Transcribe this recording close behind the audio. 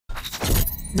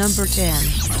Number 10.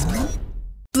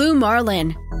 Blue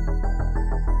Marlin.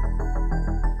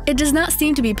 It does not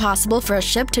seem to be possible for a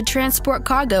ship to transport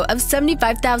cargo of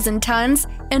 75,000 tons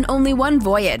in only one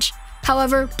voyage.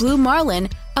 However, Blue Marlin,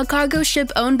 a cargo ship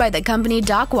owned by the company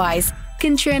Dockwise,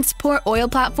 can transport oil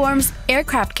platforms,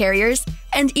 aircraft carriers,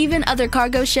 and even other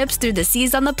cargo ships through the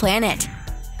seas on the planet.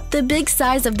 The big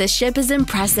size of this ship is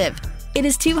impressive. It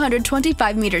is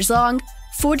 225 meters long,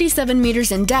 47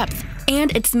 meters in depth,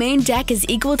 and its main deck is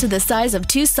equal to the size of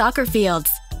 2 soccer fields.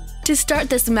 To start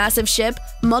this massive ship,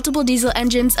 multiple diesel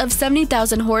engines of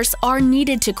 70,000 horse are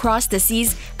needed to cross the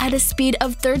seas at a speed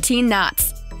of 13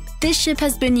 knots. This ship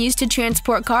has been used to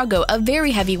transport cargo of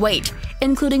very heavy weight,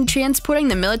 including transporting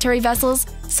the military vessels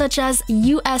such as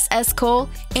USS Cole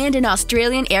and an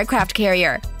Australian aircraft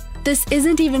carrier. This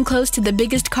isn't even close to the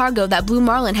biggest cargo that Blue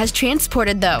Marlin has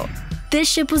transported, though. This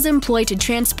ship was employed to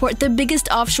transport the biggest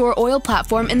offshore oil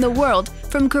platform in the world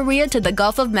from Korea to the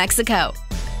Gulf of Mexico.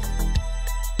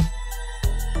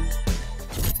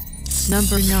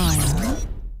 Number 9.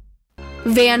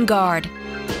 Vanguard.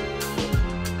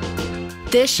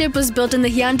 This ship was built in the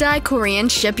Hyundai Korean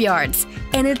shipyards,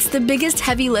 and it's the biggest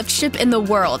heavy lift ship in the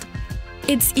world.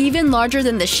 It's even larger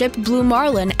than the ship Blue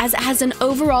Marlin, as it has an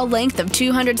overall length of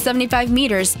 275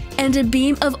 meters and a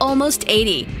beam of almost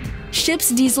 80. Ship's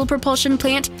diesel propulsion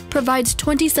plant provides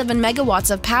 27 megawatts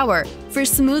of power for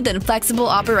smooth and flexible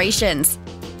operations.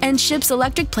 And ship's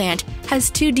electric plant has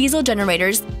 2 diesel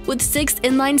generators with 6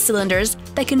 inline cylinders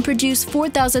that can produce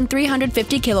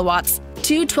 4,350 kilowatts,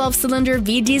 2 12-cylinder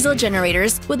V-diesel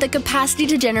generators with the capacity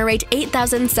to generate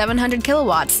 8,700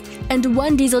 kilowatts, and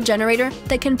 1 diesel generator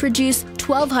that can produce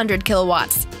 1,200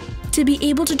 kilowatts. To be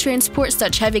able to transport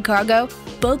such heavy cargo,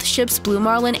 both ships Blue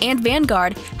Marlin and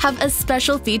Vanguard have a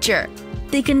special feature.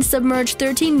 They can submerge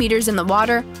 13 meters in the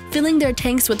water, filling their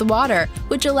tanks with water,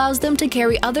 which allows them to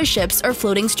carry other ships or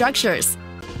floating structures.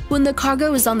 When the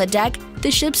cargo is on the deck, the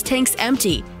ship's tanks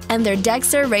empty, and their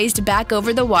decks are raised back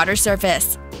over the water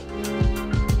surface.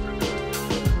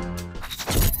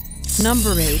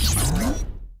 Number 8.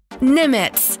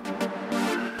 NIMITZ.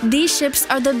 These ships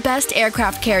are the best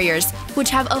aircraft carriers,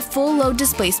 which have a full load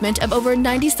displacement of over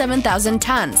 97,000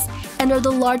 tons, and are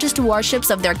the largest warships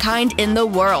of their kind in the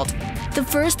world. The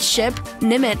first ship,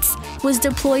 NIMITZ, was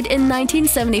deployed in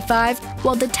 1975,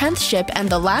 while the 10th ship and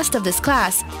the last of this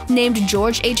class, named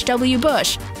George H.W.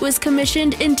 Bush, was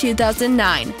commissioned in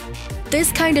 2009.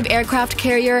 This kind of aircraft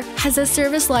carrier has a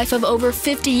service life of over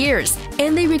 50 years,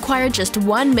 and they require just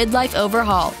 1 midlife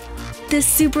overhaul. This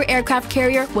super aircraft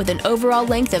carrier, with an overall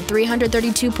length of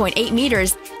 332.8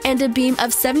 meters and a beam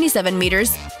of 77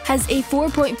 meters, has a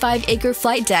 4.5-acre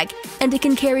flight deck, and it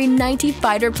can carry 90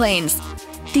 fighter planes.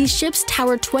 These ships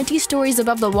tower 20 stories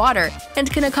above the water and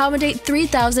can accommodate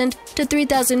 3,000 to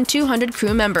 3,200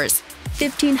 crew members,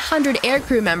 1,500 air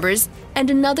crew members, and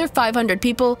another 500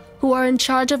 people who are in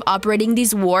charge of operating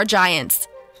these war giants.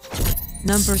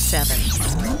 Number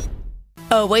 7.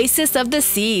 OASIS of the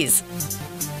Seas.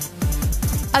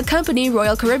 A company,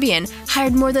 Royal Caribbean,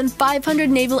 hired more than 500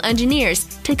 naval engineers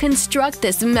to construct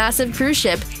this massive cruise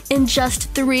ship in just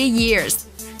 3 years.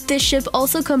 This ship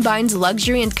also combines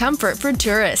luxury and comfort for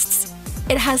tourists.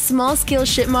 It has small-scale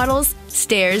ship models,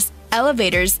 stairs,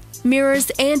 elevators, mirrors,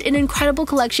 and an incredible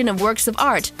collection of works of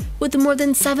art with more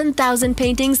than 7,000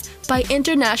 paintings by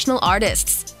international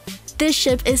artists. This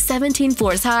ship is 17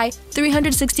 floors high,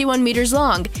 361 meters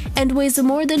long, and weighs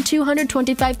more than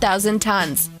 225,000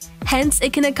 tons. Hence,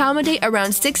 it can accommodate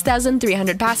around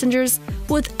 6,300 passengers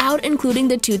without including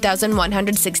the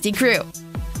 2,160 crew.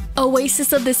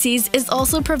 OASIS of the Seas is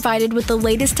also provided with the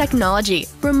latest technology,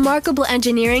 remarkable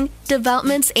engineering,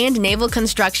 developments, and naval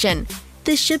construction.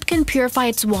 The ship can purify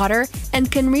its water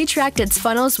and can retract its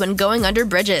funnels when going under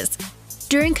bridges.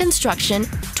 During construction,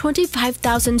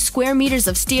 25,000 square meters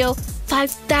of steel,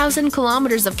 5,000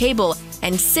 kilometers of cable,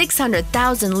 and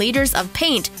 600,000 liters of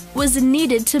paint was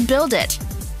needed to build it.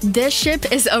 This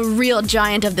ship is a real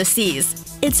giant of the seas.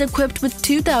 It's equipped with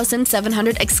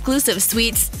 2,700 exclusive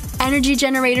suites, energy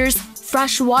generators,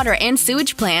 fresh water and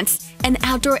sewage plants, an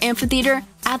outdoor amphitheater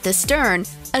at the stern,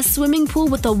 a swimming pool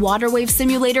with a water wave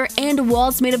simulator, and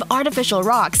walls made of artificial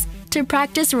rocks to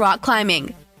practice rock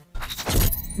climbing.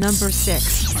 Number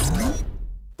 6.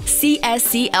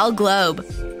 CSCL Globe.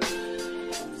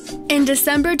 In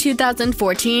December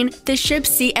 2014, the ship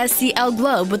CSCL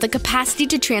Globe, with a capacity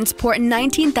to transport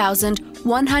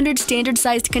 19,100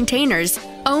 standard-sized containers,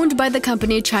 owned by the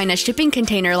company China Shipping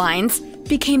Container Lines,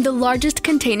 became the largest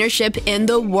container ship in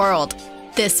the world.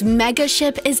 This mega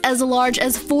ship is as large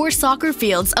as 4 soccer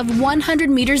fields of 100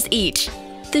 meters each.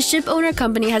 The ship owner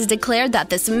company has declared that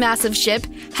this massive ship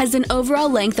has an overall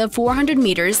length of 400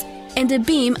 meters and a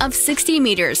beam of 60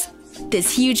 meters.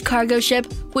 This huge cargo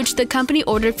ship, which the company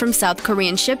ordered from South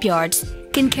Korean shipyards,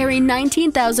 can carry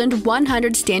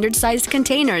 19,100 standard-sized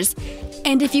containers,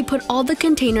 and if you put all the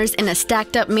containers in a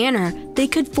stacked-up manner, they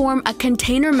could form a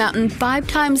container mountain 5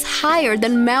 times higher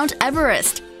than Mount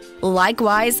Everest.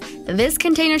 Likewise, this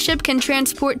container ship can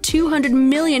transport 200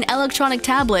 million electronic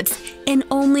tablets in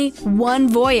only one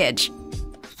voyage.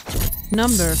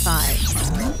 Number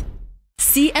 5.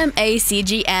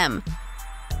 CMA-CGM.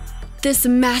 This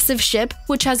massive ship,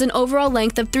 which has an overall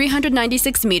length of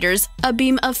 396 meters, a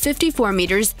beam of 54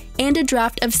 meters, and a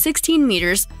draft of 16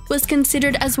 meters, was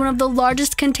considered as one of the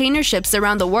largest container ships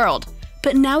around the world.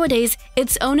 But nowadays,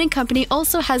 its owning company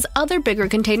also has other bigger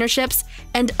container ships,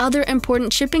 and other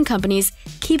important shipping companies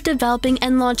keep developing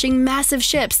and launching massive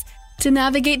ships to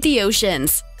navigate the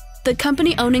oceans. The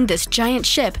company owning this giant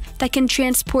ship that can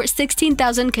transport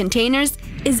 16,000 containers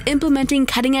is implementing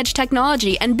cutting-edge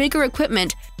technology and bigger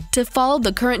equipment to follow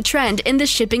the current trend in the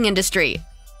shipping industry.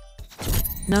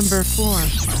 Number 4.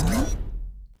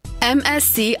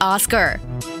 MSC Oscar.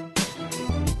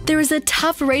 There is a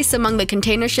tough race among the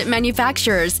container ship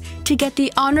manufacturers to get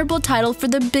the honorable title for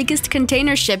the biggest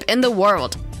container ship in the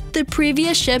world. The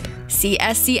previous ship,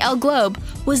 CSCL Globe,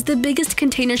 was the biggest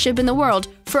container ship in the world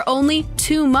for only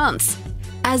 2 months.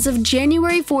 As of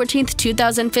January 14,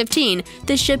 2015,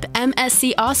 the ship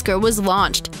MSC Oscar was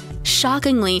launched.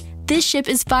 Shockingly, this ship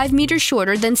is 5 meters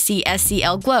shorter than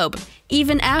CSCL Globe,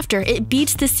 even after it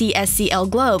beats the CSCL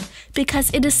Globe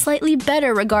because it is slightly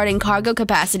better regarding cargo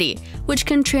capacity, which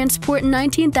can transport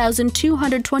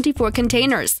 19,224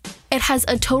 containers. It has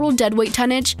a total deadweight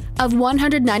tonnage of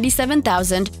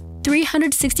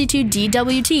 197,362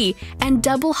 DWT and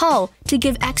double hull to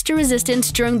give extra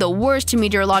resistance during the worst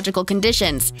meteorological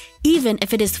conditions, even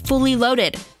if it is fully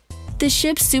loaded. The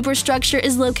ship's superstructure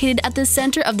is located at the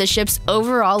center of the ship's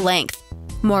overall length.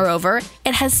 Moreover,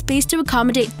 it has space to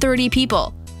accommodate 30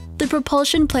 people. The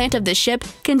propulsion plant of the ship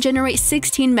can generate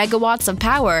 16 megawatts of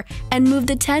power and move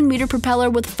the 10-meter propeller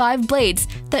with 5 blades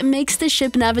that makes the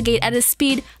ship navigate at a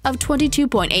speed of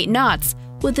 22.8 knots,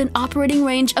 with an operating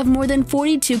range of more than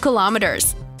 42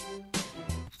 kilometers.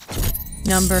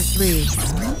 Number 3.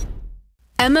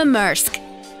 MAERSK.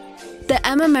 The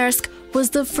MAERSK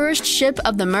was the first ship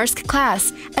of the MAERSK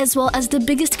class, as well as the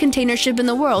biggest container ship in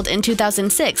the world in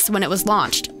 2006 when it was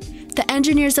launched. The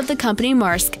engineers of the company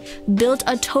MAERSK built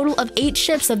a total of 8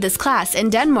 ships of this class in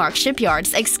Denmark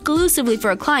shipyards exclusively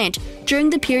for a client during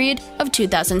the period of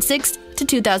 2006 to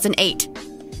 2008.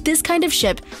 This kind of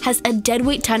ship has a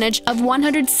deadweight tonnage of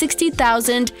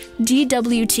 160,000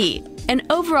 DWT, an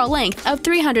overall length of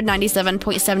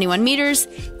 397.71 meters,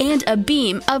 and a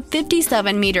beam of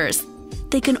 57 meters.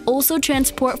 They can also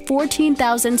transport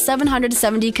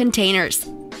 14,770 containers.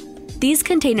 These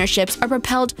container ships are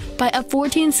propelled by a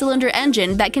 14-cylinder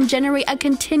engine that can generate a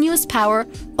continuous power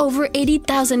over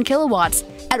 80,000 kilowatts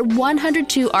at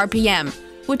 102 RPM,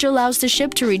 which allows the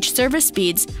ship to reach service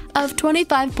speeds of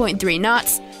 25.3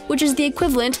 knots, which is the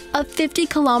equivalent of 50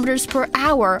 kilometers per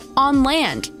hour on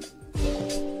land.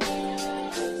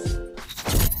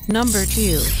 Number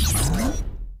 2.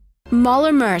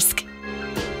 MOLLER.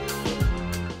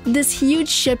 This huge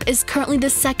ship is currently the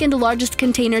second largest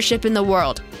container ship in the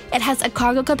world. It has a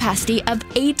cargo capacity of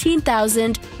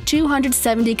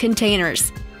 18,270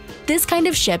 containers. This kind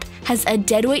of ship has a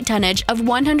deadweight tonnage of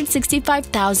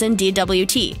 165,000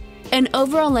 DWT, an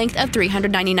overall length of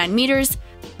 399 meters,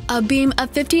 a beam of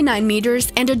 59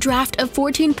 meters, and a draft of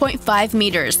 14.5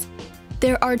 meters.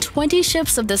 There are 20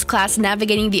 ships of this class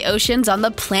navigating the oceans on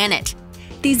the planet.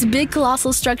 These big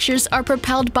colossal structures are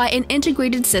propelled by an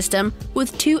integrated system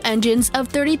with 2 engines of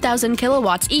 30,000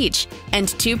 kilowatts each and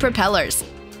 2 propellers.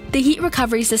 The heat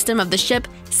recovery system of the ship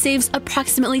saves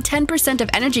approximately 10% of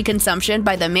energy consumption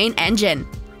by the main engine.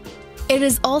 It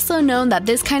is also known that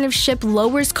this kind of ship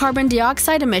lowers carbon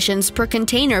dioxide emissions per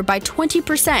container by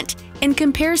 20% in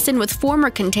comparison with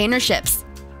former container ships.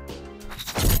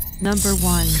 Number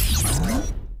 1.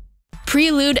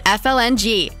 PRELUDE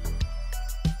FLNG.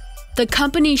 The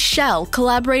company Shell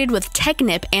collaborated with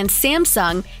Technip and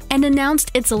Samsung and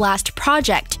announced its last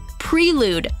project,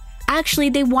 PRELUDE. Actually,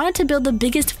 they wanted to build the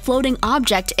biggest floating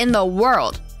object in the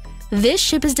world. This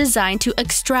ship is designed to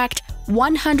extract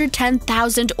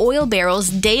 110,000 oil barrels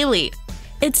daily.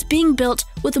 It's being built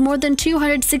with more than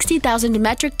 260,000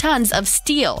 metric tons of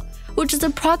steel, which is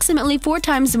approximately 4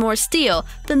 times more steel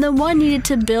than the one needed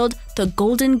to build the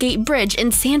Golden Gate Bridge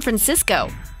in San Francisco.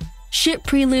 Ship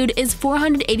PRELUDE is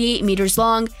 488 meters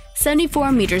long,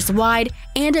 74 meters wide,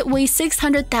 and it weighs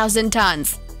 600,000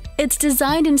 tons. It's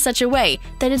designed in such a way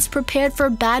that it's prepared for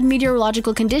bad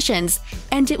meteorological conditions,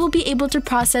 and it will be able to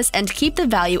process and keep the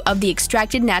value of the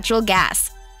extracted natural gas.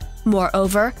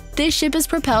 Moreover, this ship is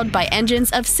propelled by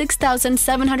engines of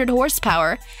 6,700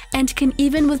 horsepower and can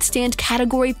even withstand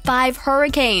Category 5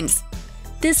 hurricanes.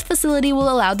 This facility will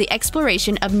allow the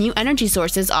exploration of new energy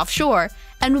sources offshore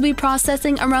and will be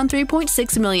processing around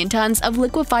 3.6 million tons of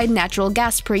liquefied natural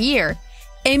gas per year,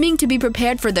 aiming to be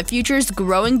prepared for the future's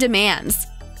growing demands.